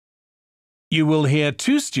You will hear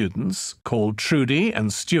two students called Trudy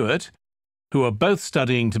and Stuart, who are both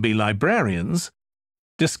studying to be librarians,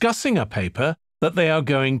 discussing a paper that they are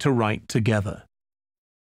going to write together.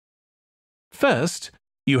 First,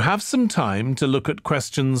 you have some time to look at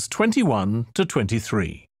questions 21 to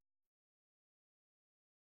 23.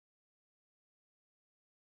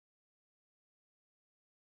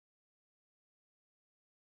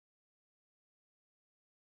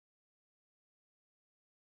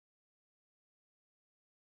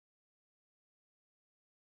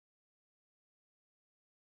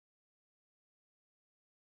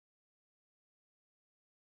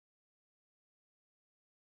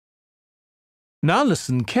 Now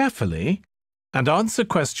listen carefully and answer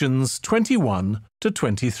questions 21 to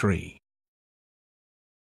 23.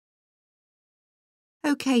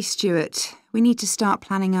 OK, Stuart, we need to start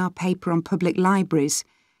planning our paper on public libraries.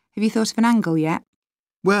 Have you thought of an angle yet?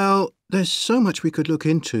 Well, there's so much we could look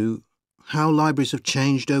into. How libraries have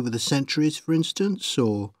changed over the centuries, for instance,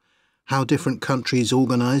 or how different countries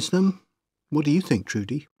organise them. What do you think,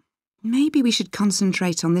 Trudy? Maybe we should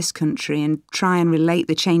concentrate on this country and try and relate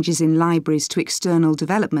the changes in libraries to external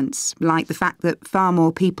developments, like the fact that far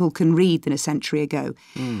more people can read than a century ago,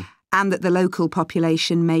 and that the local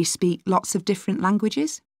population may speak lots of different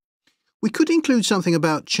languages. We could include something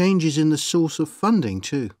about changes in the source of funding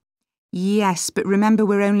too. Yes, but remember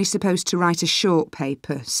we're only supposed to write a short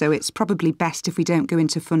paper, so it's probably best if we don't go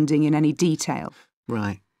into funding in any detail.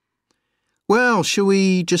 Right. Well, shall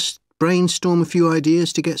we just brainstorm a few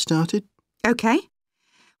ideas to get started? OK.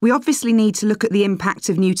 We obviously need to look at the impact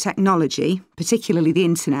of new technology, particularly the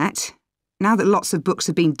internet. Now that lots of books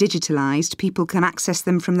have been digitalised, people can access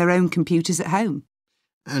them from their own computers at home.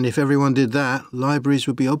 And if everyone did that, libraries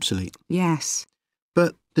would be obsolete. Yes.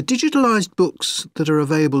 But the digitalised books that are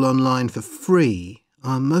available online for free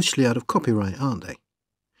are mostly out of copyright, aren't they?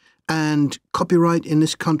 And copyright in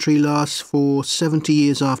this country lasts for 70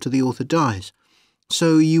 years after the author dies.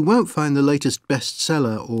 So you won't find the latest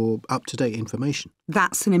bestseller or up-to-date information.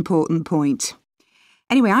 That's an important point.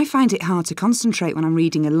 Anyway, I find it hard to concentrate when I'm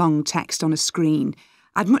reading a long text on a screen.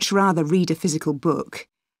 I'd much rather read a physical book.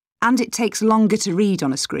 And it takes longer to read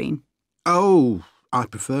on a screen. Oh, I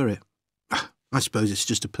prefer it. I suppose it's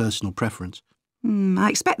just a personal preference. I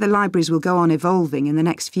expect the libraries will go on evolving in the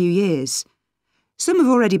next few years. Some have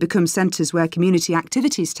already become centres where community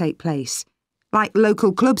activities take place, like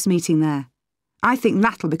local clubs meeting there. I think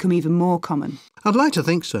that'll become even more common. I'd like to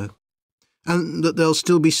think so. And that they'll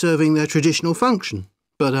still be serving their traditional function,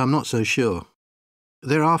 but I'm not so sure.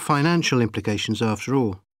 There are financial implications after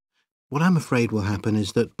all. What I'm afraid will happen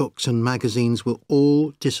is that books and magazines will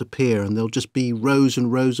all disappear and there'll just be rows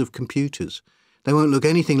and rows of computers. They won't look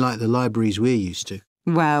anything like the libraries we're used to.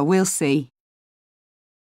 Well, we'll see.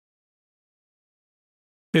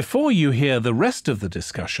 Before you hear the rest of the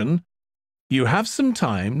discussion, you have some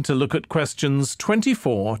time to look at questions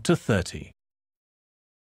 24 to 30.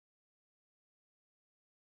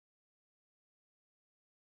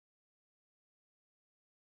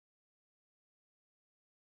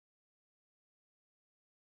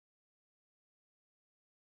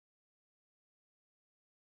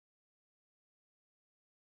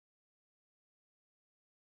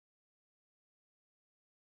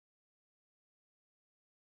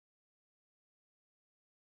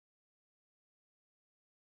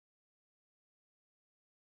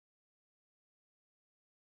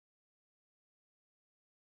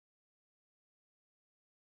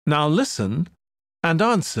 Now listen and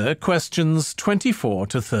answer questions 24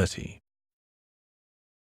 to 30.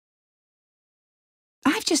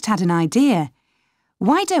 I've just had an idea.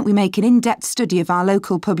 Why don't we make an in-depth study of our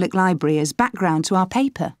local public library as background to our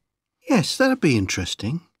paper? Yes, that'd be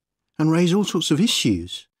interesting. And raise all sorts of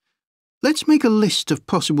issues. Let's make a list of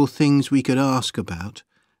possible things we could ask about,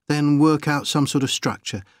 then work out some sort of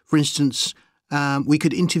structure. For instance, we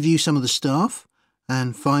could interview some of the staff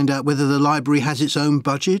and find out whether the library has its own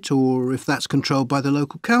budget or if that's controlled by the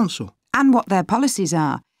local council. And what their policies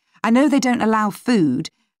are. I know they don't allow food,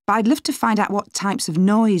 but I'd love to find out what types of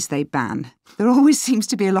noise they ban. There always seems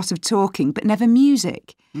to be a lot of talking, but never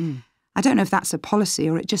music. I don't know if that's a policy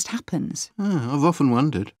or it just happens. I've often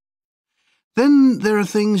wondered. Then there are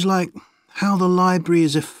things like how the library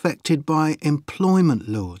is affected by employment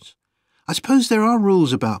laws. I suppose there are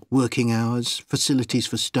rules about working hours, facilities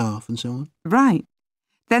for staff and so on. Right.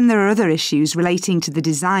 Then there are other issues relating to the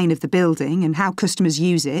design of the building and how customers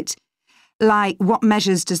use it, like what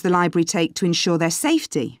measures does the library take to ensure their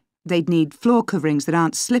safety? They'd need floor coverings that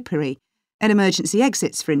aren't slippery, and emergency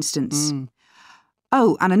exits, for instance.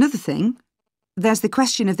 Oh, and another thing, there's the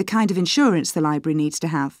question of the kind of insurance the library needs to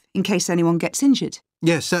have, in case anyone gets injured.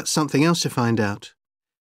 Yes, that's something else to find out.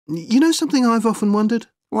 You know something I've often wondered?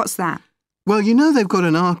 What's that? Well, you know they've got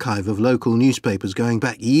an archive of local newspapers going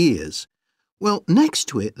back years. Well, next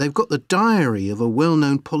to it, they've got the diary of a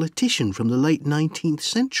well-known politician from the late 19th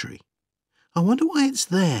century. I wonder why it's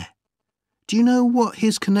there. Do you know what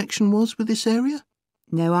his connection was with this area?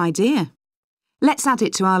 No idea. Let's add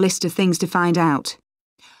it to our list of things to find out.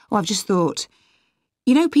 Oh, I've just thought.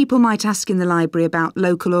 You know, people might ask in the library about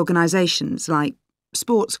local organisations like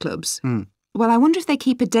sports clubs. Well, I wonder if they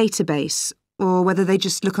keep a database or whether they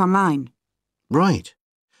just look online. Right.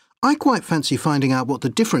 I quite fancy finding out what the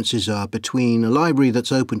differences are between a library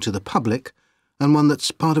that's open to the public and one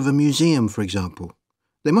that's part of a museum, for example.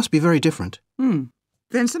 They must be very different.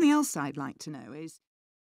 Then something else I'd like to know is...